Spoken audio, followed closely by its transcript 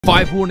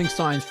5 warning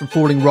signs from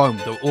falling Rome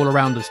that are all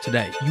around us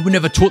today. You were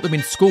never taught them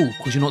in school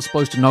because you're not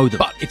supposed to know them.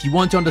 But if you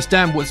want to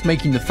understand what's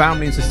making the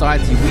family and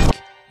society weak,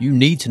 you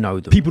need to know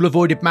them. People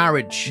avoided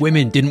marriage.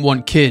 Women didn't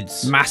want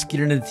kids.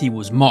 Masculinity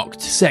was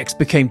mocked. Sex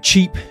became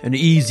cheap and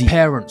easy.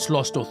 Parents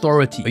lost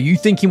authority. Are you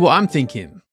thinking what I'm thinking?